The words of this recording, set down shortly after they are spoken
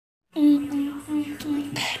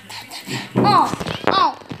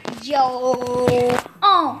Yo.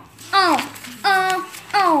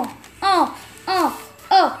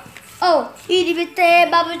 Itty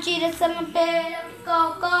bitty bubble cheetah summer bed.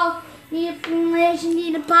 Go. Need a play, she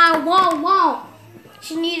need a pie. Whoa.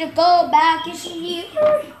 She need to go back and she need.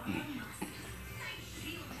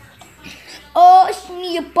 Oh, she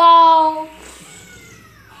need a ball.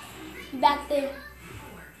 Back there.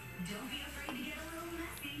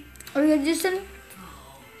 Are you gonna do something?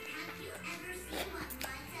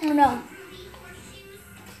 Oh no.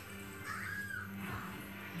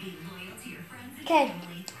 Okay.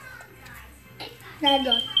 Now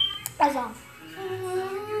done. That's all.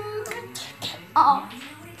 Oh.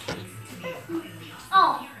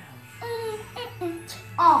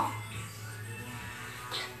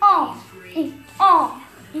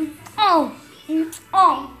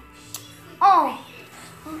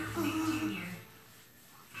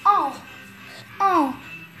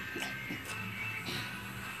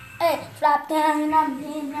 Hey, flop down and I'm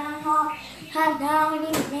in down home. Hop down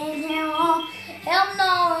and you can down home. Hell no,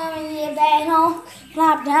 I'm in your bed home.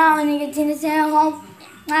 Flop down and you can take it down home.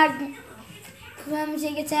 Come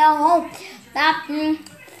take it down home. Flop.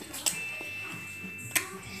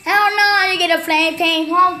 Hell no, you get a flame paint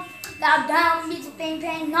home. Flop down, get the flame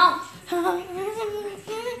paint home.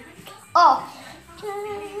 Oh.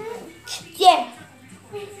 Yeah.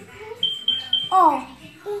 Oh.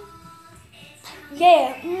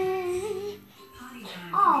 Yeah.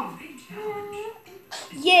 Oh.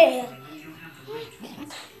 Yeah.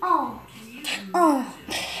 Oh.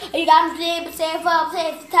 You got to play, but say for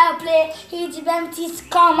play, for time play. He's the best teacher,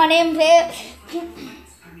 call my name play.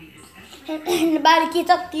 Nobody gets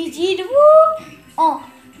up these years. Oh.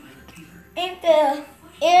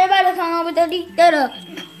 Everybody come up with the leader.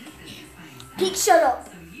 Pick shut up.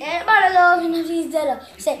 Everybody love him if he's there.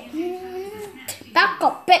 Say, back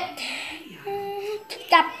up, it.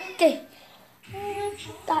 Tap it.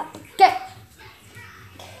 Tap it.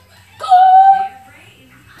 Go.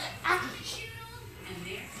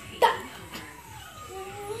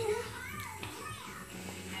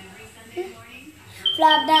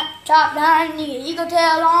 Flop down, chop down, nigga, you can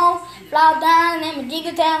tell on. Flop down, nigga, you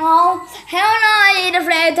can tell on. Hell no, I need a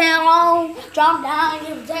flag tail on. Drop down,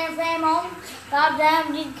 you can tell flame on. Flop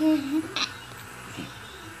down, you can.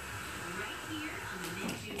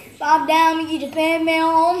 Flop down, you get the flame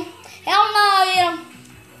on. Hell no, I get them.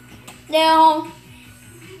 They're on.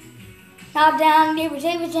 Flop down, you can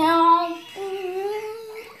take the tail on.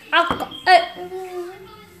 I'll go get.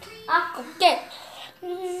 I'll go get.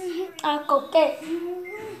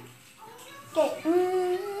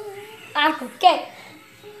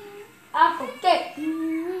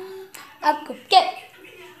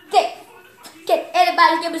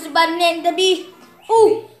 Everybody give us a button in the beat.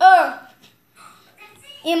 Ooh,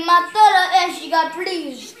 in my third and she got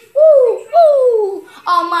please. Ooh.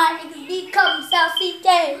 All my niggas become South CK.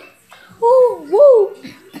 Woo.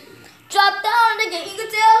 Drop down, nigga, you can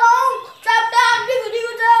tell on. Drop down, nigga, you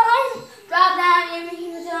can tell on. Drop down, nigga, you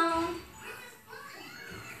can tell on.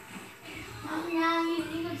 Drop down, you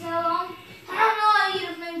can tell on. I know I need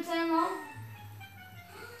a flame tell on.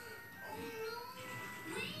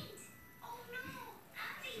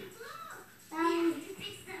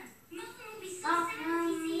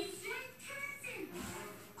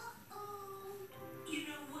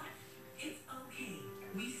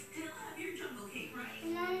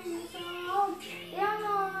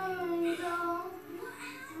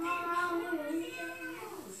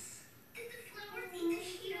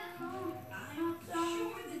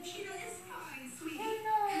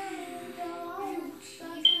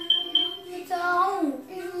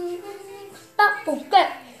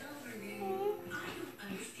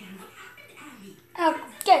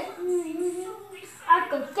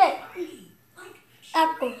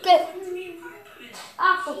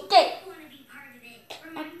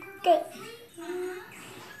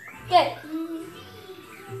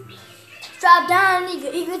 Drop down,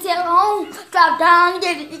 nigga, you can tell on. Drop down,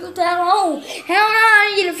 nigga, you can tell on. Hell no,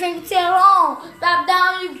 you get a finger tell on. Drop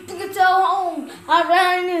down, you can tell on. Drop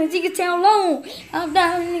down, nigga, you can tell on. Drop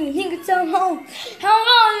down, nigga, you can tell on. Hell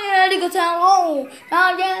no, you can tell on.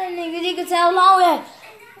 Drop down, nigga, you can tell on. Yeah.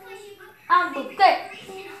 I'm good.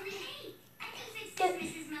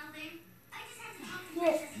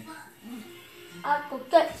 Yeah. I'm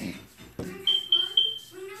good.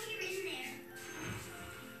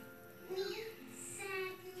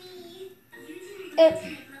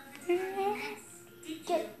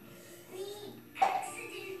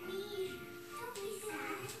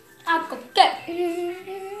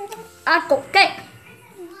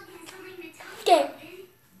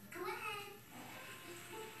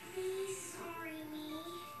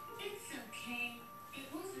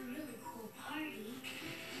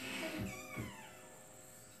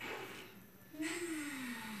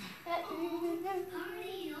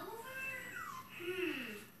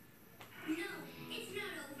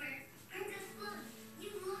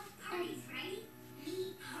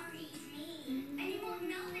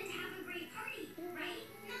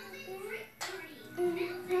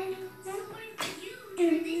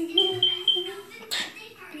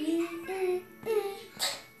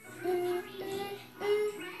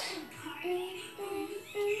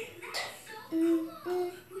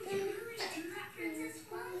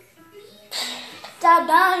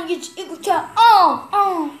 your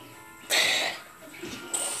own.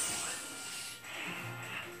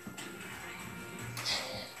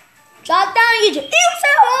 Drop down, get your eagle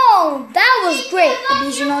tail on. That was great.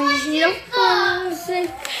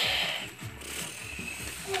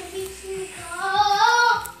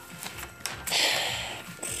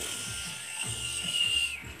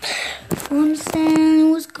 When the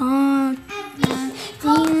sun was gone,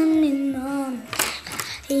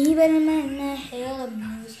 he better man the hell of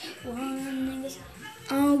news. One niggas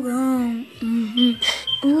all gone.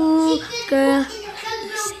 Ooh, girl,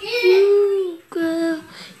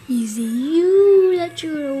 is it you that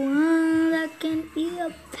you're the one that can be a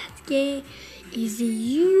bad gay? Is it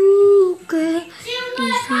you, girl?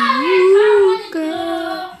 Is it you,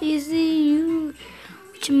 girl? Is it you?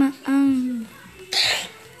 Which my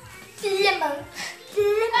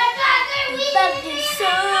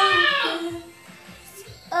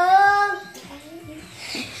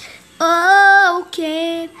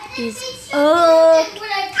okay. Is it okay?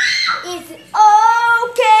 Is it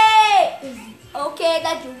okay? Is it okay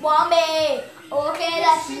that you want me? Okay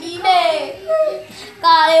that you need me?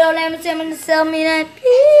 God, don't let me tell me that.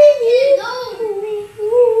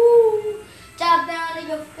 Drop down and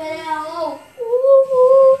you feel out.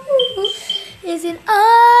 Is it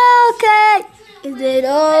okay? Is it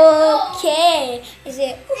okay? Is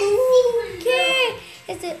it okay?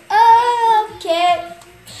 Is it okay?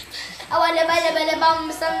 I want to better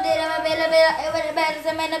bomb someday.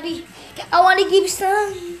 I want to give you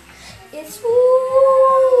some. It's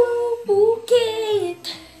okay.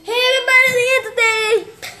 Everybody here today.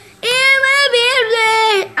 Everybody,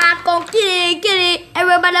 I'm gonna get it.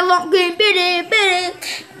 Everybody want get it.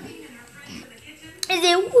 Is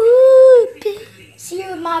it whoopee? See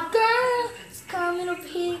my girl is coming up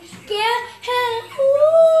here.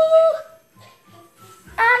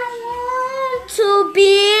 I don't want to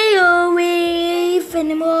be away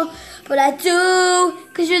anymore, but I do,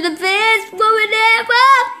 'cause you're the best woman ever.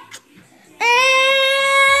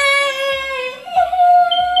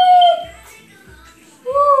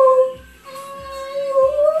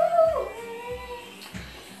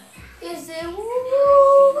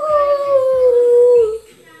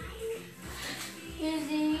 Is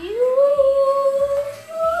it you?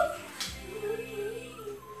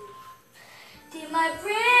 Did my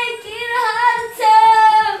brain get a heart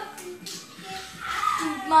attack?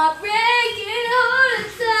 Did my brain get a heart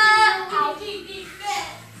attack?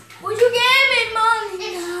 Would you give me money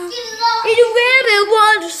now? Did you really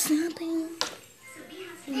want something?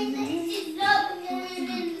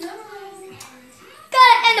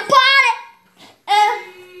 Gotta end the party.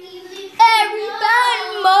 Everybody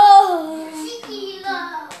more.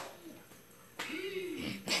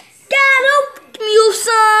 Gotta give you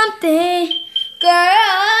something,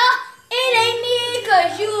 girl. It ain't me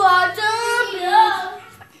 'cause you are dumb.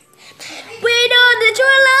 We know that you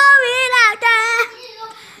love me like that.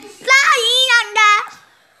 Flying like that.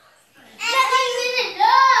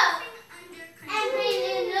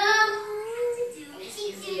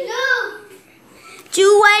 You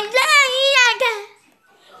ain't lying like that.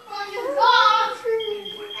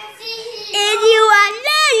 And you are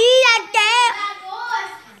lying like that.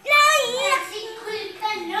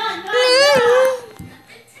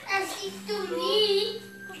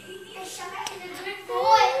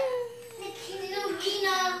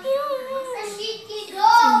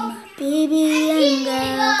 Baby, young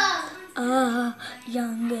girl,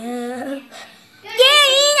 young girl.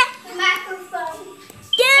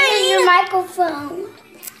 Give me your microphone.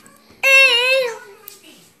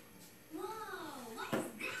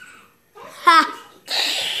 Ha.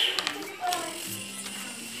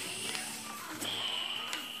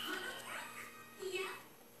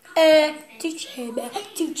 Two chair back.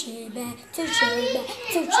 Give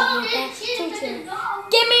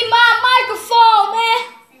me my microphone, man.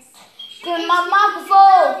 Give me my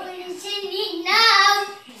microphone.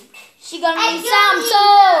 She gonna need some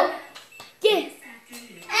soul. Yeah.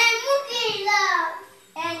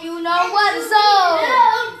 And you know what it's all.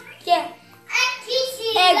 Yeah.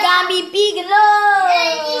 It gotta be big and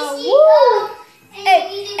love. Woo.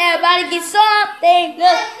 Hey, everybody get something.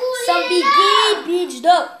 Look, some big beached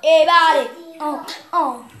up. Everybody. Yeah.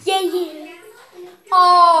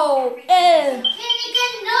 Oh,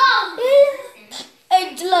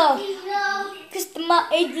 age love. Customer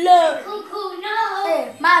age love. Hey,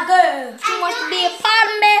 my girl. She wants to be a part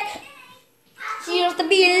of me. She wants to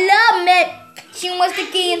be in love, man. She wants to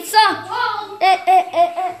get in some.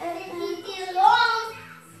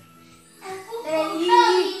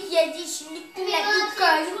 Yeah, she's looking at me,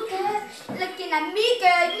 girl. Looking at me,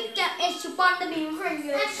 girl. And she wanna be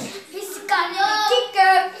real. She's gonna be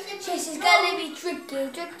kicker. She's gonna be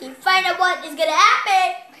tricky. Find out what is gonna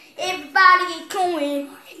happen. Everybody get going.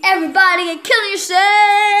 Everybody get killing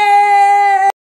yourself.